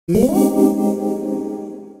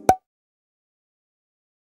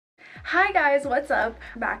Hi guys, what's up?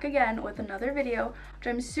 Back again with another video, which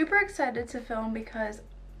I'm super excited to film because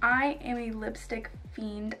I am a lipstick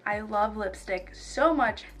fiend. I love lipstick so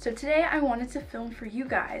much. So today I wanted to film for you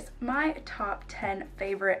guys my top 10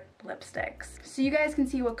 favorite lipsticks. So you guys can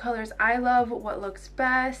see what colors I love, what looks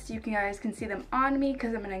best. You guys can see them on me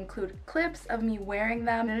because I'm going to include clips of me wearing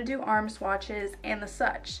them. I'm going to do arm swatches and the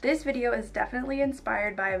such. This video is definitely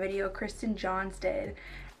inspired by a video Kristen Johns did,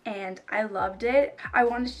 and I loved it. I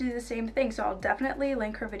wanted to do the same thing, so I'll definitely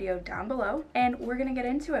link her video down below, and we're gonna get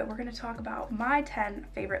into it. We're gonna talk about my 10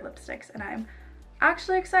 favorite lipsticks, and I'm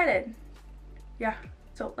actually excited. Yeah,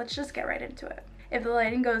 so let's just get right into it. If the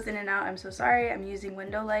lighting goes in and out, I'm so sorry. I'm using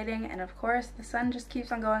window lighting, and of course the sun just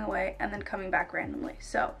keeps on going away and then coming back randomly.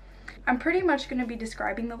 So I'm pretty much gonna be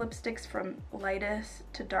describing the lipsticks from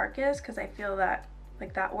lightest to darkest because I feel that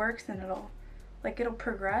that works and it'll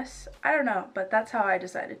progress. I don't know, but that's how I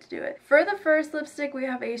decided to do it. For the first lipstick, we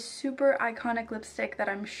have a super iconic lipstick that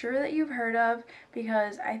I'm sure that you've heard of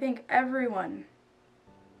because I think everyone,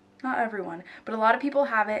 not everyone, but a lot of people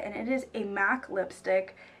have it, and it is a MAC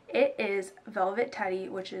lipstick. It is Velvet Teddy,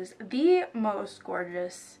 which is the most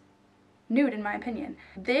gorgeous nude in my opinion.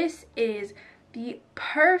 This is the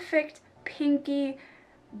perfect pinky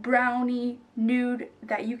brownie nude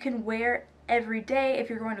that you can wear every day if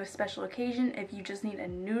you're going to a special occasion, if you just need a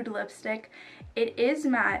nude lipstick. It is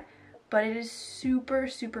matte, but it is super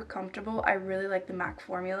comfortable. I really like the MAC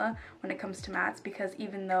formula when it comes to mattes because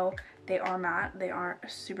even though they are matte, they are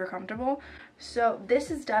super comfortable. So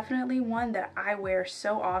this is definitely one that I wear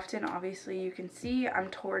so often. Obviously you can see I'm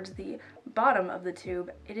towards the bottom of the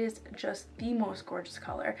tube. It is just the most gorgeous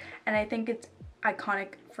color, and I think it's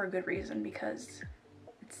iconic for a good reason because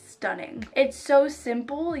stunning. It's so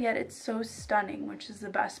simple, yet it's so stunning, which is the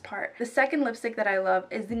best part. The second lipstick that I love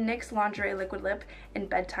is the NYX Lingerie Liquid Lip in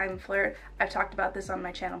Bedtime Flirt. I've talked about this on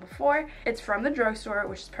my channel before. It's from the drugstore,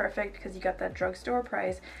 which is perfect because you got that drugstore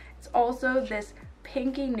price. It's also this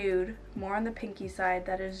pinky nude, more on the pinky side,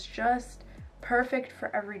 that is just perfect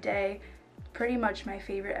for every day. Pretty much my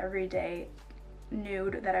favorite everyday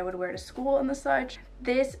nude that I would wear to school and the such.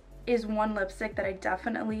 This is one lipstick that I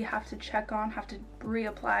definitely have to check on, have to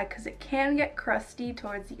reapply, because it can get crusty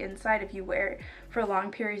towards the inside if you wear it for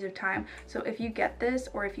long periods of time. So if you get this,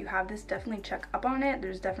 or if you have this, definitely check up on it.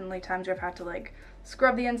 There's definitely times where I've had to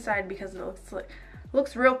scrub the inside because it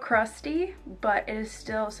looks real crusty, but it is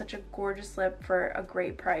still such a gorgeous lip for a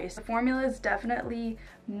great price. The formula is definitely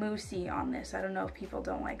moussey on this. I don't know if people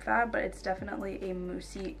don't like that, but it's definitely a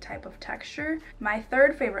moussey type of texture. My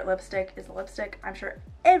third favorite lipstick is a lipstick I'm sure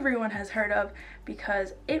everyone has heard of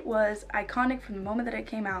because it was iconic from the moment that it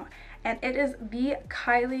came out, and it is the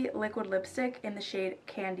KYLIE liquid lipstick in the shade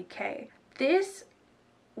Candy K. This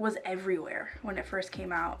was everywhere when it first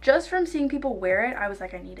came out. Just from seeing people wear it, I was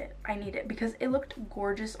like, I need it because it looked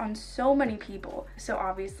gorgeous on so many people. So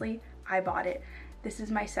obviously I bought it. This is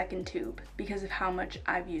my second tube because of how much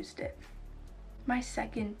I've used it. My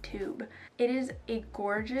second tube. It is a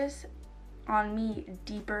gorgeous, on me,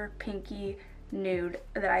 deeper pinky nude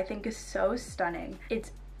that I think is so stunning.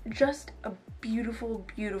 It's just a beautiful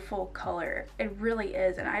color. It really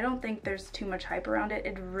is, and I don't think there's too much hype around it.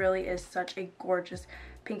 It really is such a gorgeous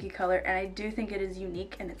pinky color, and I do think it is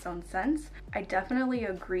unique in its own sense. I definitely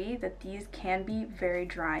agree that these can be very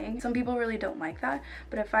drying. Some people really don't like that,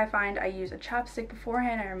 but if I find I use a chapstick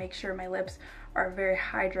beforehand or make sure my lips are very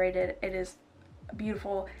hydrated, it is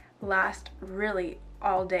beautiful, last really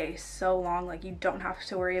all day, so long. You don't have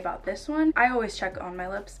to worry about this one. I always check on my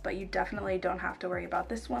lips, but you definitely don't have to worry about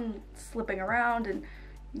this one slipping around and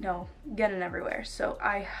getting everywhere. So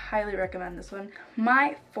I highly recommend this one.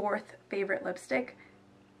 My fourth favorite lipstick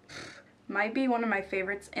might be one of my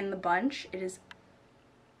favorites in the bunch. It is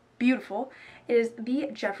beautiful. It is the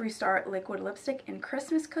Jeffree Star liquid lipstick in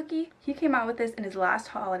Christmas Cookie. He came out with this in his last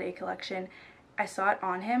holiday collection. I saw it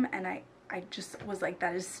on him and I just was like,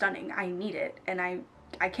 that is stunning. I need it, and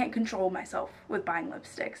I can't control myself with buying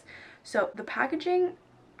lipsticks. So the packaging,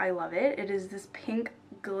 I love it. It is this pink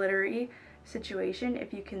glittery situation.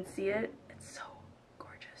 If you can see it, it's so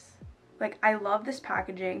gorgeous. I love this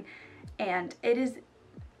packaging, and it is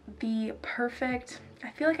the perfect,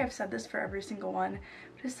 I feel like I've said this for every single one,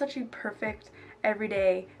 but it's such a perfect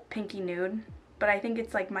everyday pinky nude. But I think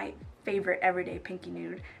it's my favorite everyday pinky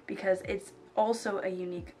nude because it's also a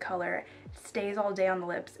unique color. It stays all day on the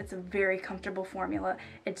lips. It's a very comfortable formula.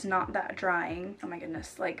 It's not that drying. Oh my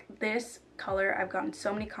goodness, this color, I've gotten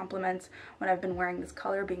so many compliments when I've been wearing this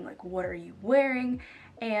color, being like, what are you wearing?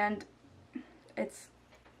 And it's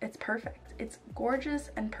perfect. It's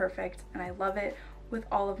gorgeous and perfect, and I love it. with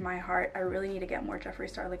all of my heart. I really need to get more Jeffree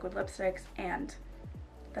Star liquid lipsticks, and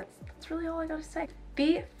that's really all I gotta say.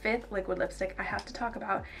 The fifth liquid lipstick I have to talk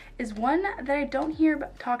about is one that I don't hear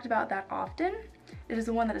talked about that often. It is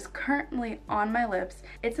the one that is currently on my lips.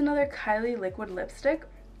 It's another KYLIE liquid lipstick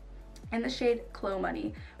in the shade Khlo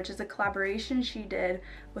Money, which is a collaboration she did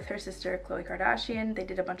with her sister Khloe Kardashian. They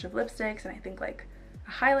did a bunch of lipsticks and I think like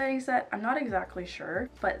a highlighting set. I'm not exactly sure,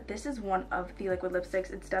 but this is one of the liquid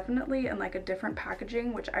lipsticks. It's definitely in like a different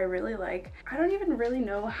packaging, which I really like. I don't even really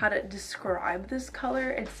know how to describe this color.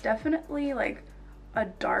 It's definitely like a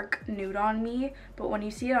dark nude on me, but when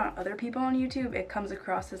you see it on other people on YouTube, it comes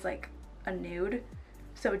across as like a nude.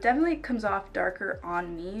 So it definitely comes off darker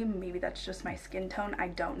on me. Maybe that's just my skin tone, I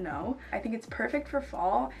don't know. I think it's perfect for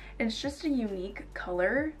fall, and it's just a unique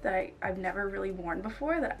color that I've never really worn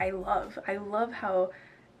before that I love. I love how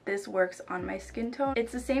this works on my skin tone.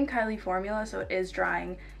 It's the same KYLIE formula, so it is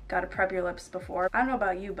drying. Gotta prep your lips before. I don't know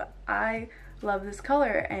about you, but I love this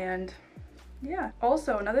color, and yeah.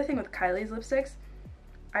 Also, another thing with KYLIE's lipsticks,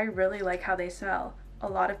 I really like how they smell. A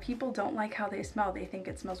lot of people don't like how they smell. They think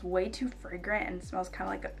it smells way too fragrant and smells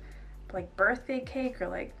kind of like birthday cake or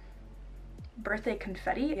like birthday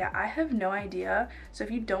confetti. Yeah, I have no idea. So if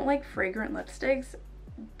you don't like fragrant lipsticks,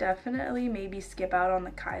 definitely maybe skip out on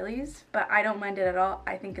the KYLIE's, but I don't mind it at all.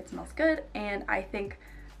 I think it smells good, and I think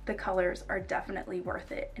the colors are definitely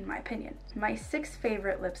worth it in my opinion. My sixth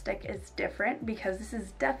favorite lipstick is different because this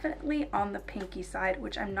is definitely on the pinky side,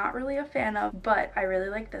 which I'm not really a fan of, but I really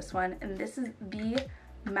like this one, and this is the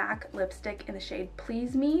MAC lipstick in the shade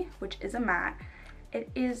Please Me, which is a matte. It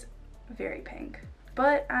is very pink,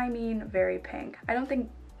 but I mean very pink. I don't think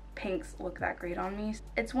pinks look that great on me.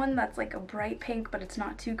 It's one that's like a bright pink, but it's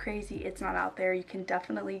not too crazy. It's not out there. You can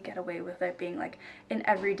definitely get away with it being like an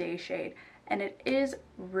everyday shade. And it is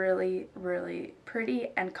really, really pretty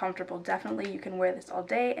and comfortable. Definitely you can wear this all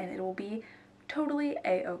day and it will be totally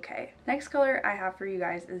a-okay. Next color I have for you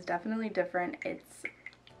guys is definitely different.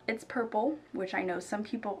 It's purple, which I know some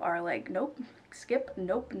people are like, nope, skip,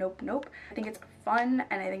 nope, nope, nope. I think it's fun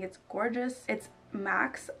and I think it's gorgeous. It's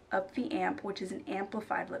MAC's Up the Amp, which is an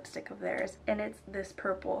amplified lipstick of theirs, and it's this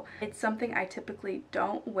purple. It's something I typically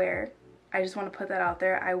don't wear. I just want to put that out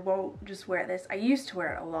there. I won't just wear this. I used to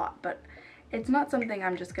wear it a lot, but it's not something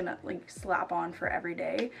I'm just gonna like slap on for every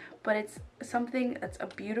day, but it's something that's a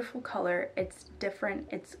beautiful color. It's different,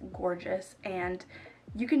 it's gorgeous, and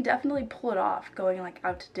you can definitely pull it off going like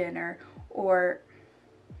out to dinner or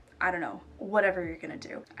I don't know, whatever you're gonna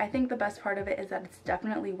do. I think the best part of it is that it's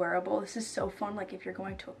definitely wearable. This is so fun, like if you're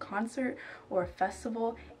going to a concert or a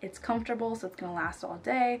festival, it's comfortable, so it's gonna last all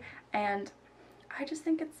day, and I just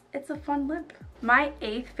think it's a fun lip. My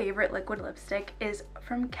eighth favorite liquid lipstick is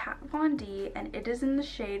from Kat Von D, and it is in the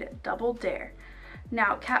shade Double Dare.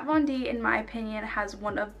 Now, Kat Von D, in my opinion, has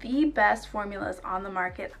one of the best formulas on the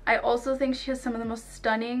market. I also think she has some of the most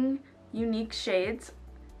stunning, unique shades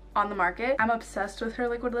on the market. I'm obsessed with her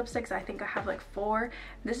liquid lipsticks. I think I have like 4.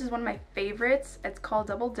 This is one of my favorites. It's called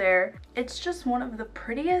Double Dare. It's just one of the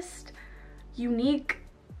prettiest, unique,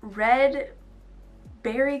 red,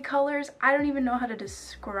 berry colors. I don't even know how to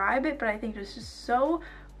describe it, but I think it's just so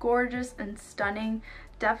gorgeous and stunning.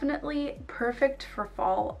 Definitely perfect for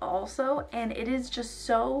fall also, and it is just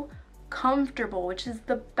so comfortable, which is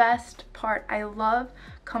the best part. I love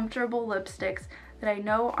comfortable lipsticks that I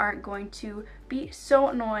know aren't going to be so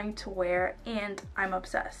annoying to wear, and I'm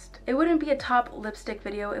obsessed. It wouldn't be a top lipstick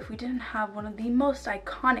video if we didn't have one of the most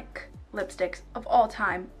iconic lipsticks of all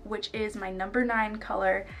time, which is my number 9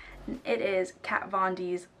 color. It is Kat Von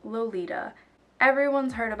D's Lolita.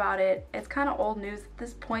 Everyone's heard about it. It's kind of old news at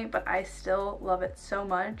this point, but I still love it so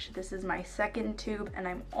much. This is my second tube and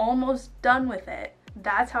I'm almost done with it.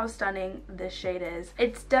 That's how stunning this shade is.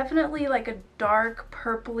 It's definitely like a dark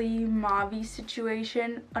purpley mauvey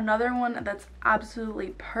situation. Another one that's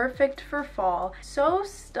absolutely perfect for fall. So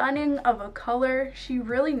stunning of a color. She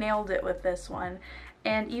really nailed it with this one.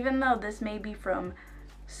 And even though this may be from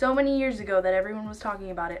so many years ago that everyone was talking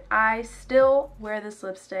about it, I still wear this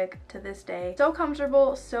lipstick to this day. So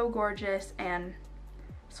comfortable, so gorgeous, and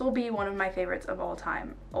this will be one of my favorites of all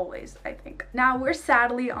time, always, I think. Now we're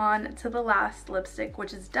sadly on to the last lipstick,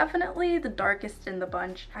 which is definitely the darkest in the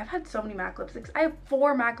bunch. I've had so many MAC lipsticks. I have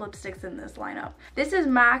 4 MAC lipsticks in this lineup. This is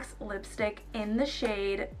MAC's lipstick in the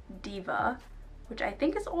shade Diva, which I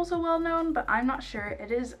think is also well known, but I'm not sure. It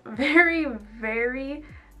is very, very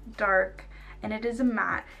dark, and it is a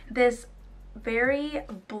matte. This very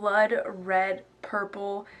blood red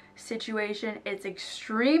purple situation. It's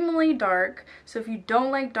extremely dark, so if you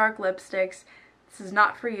don't like dark lipsticks, this is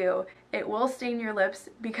not for you. It will stain your lips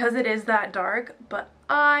because it is that dark, but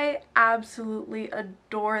I absolutely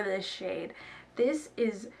adore this shade. This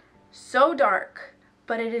is so dark,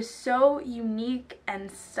 but it is so unique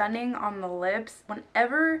and stunning on the lips.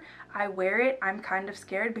 Whenever I wear it, I'm kind of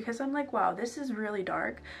scared because I'm like, wow, this is really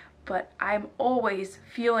dark, but I'm always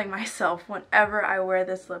feeling myself whenever I wear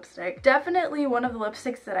this lipstick. Definitely one of the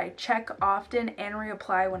lipsticks that I check often and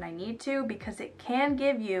reapply when I need to, because it can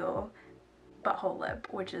give you butthole lip,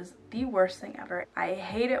 which is the worst thing ever. I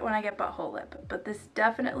hate it when I get butthole lip, but this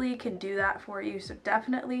definitely can do that for you. So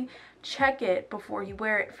definitely check it before you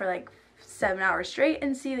wear it for like 7 hours straight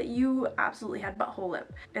and see that you absolutely had butthole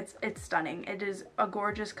lip. It's stunning. It is a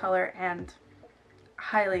gorgeous color and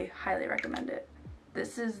highly recommend it.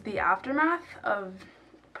 This is the aftermath of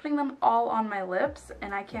putting them all on my lips,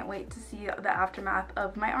 and I can't wait to see the aftermath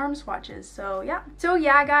of my arm swatches. So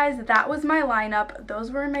yeah guys, that was my lineup. Those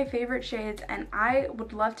were my favorite shades, and I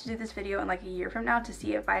would love to do this video in like a year from now to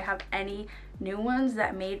see if I have any new ones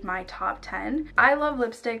that made my top 10. I love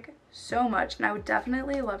lipstick so much, and I would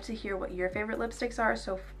definitely love to hear what your favorite lipsticks are,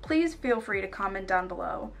 so please feel free to comment down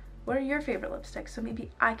below. What are your favorite lipsticks, so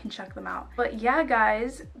maybe I can check them out. But yeah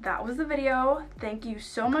guys, that was the video. Thank you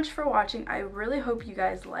so much for watching. I really hope you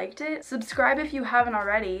guys liked it. Subscribe if you haven't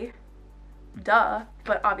already. Duh.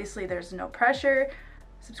 But obviously there's no pressure.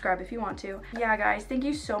 Subscribe if you want to. Yeah guys, thank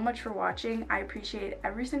you so much for watching. I appreciate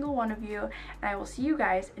every single one of you, and I will see you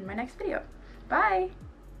guys in my next video. Bye!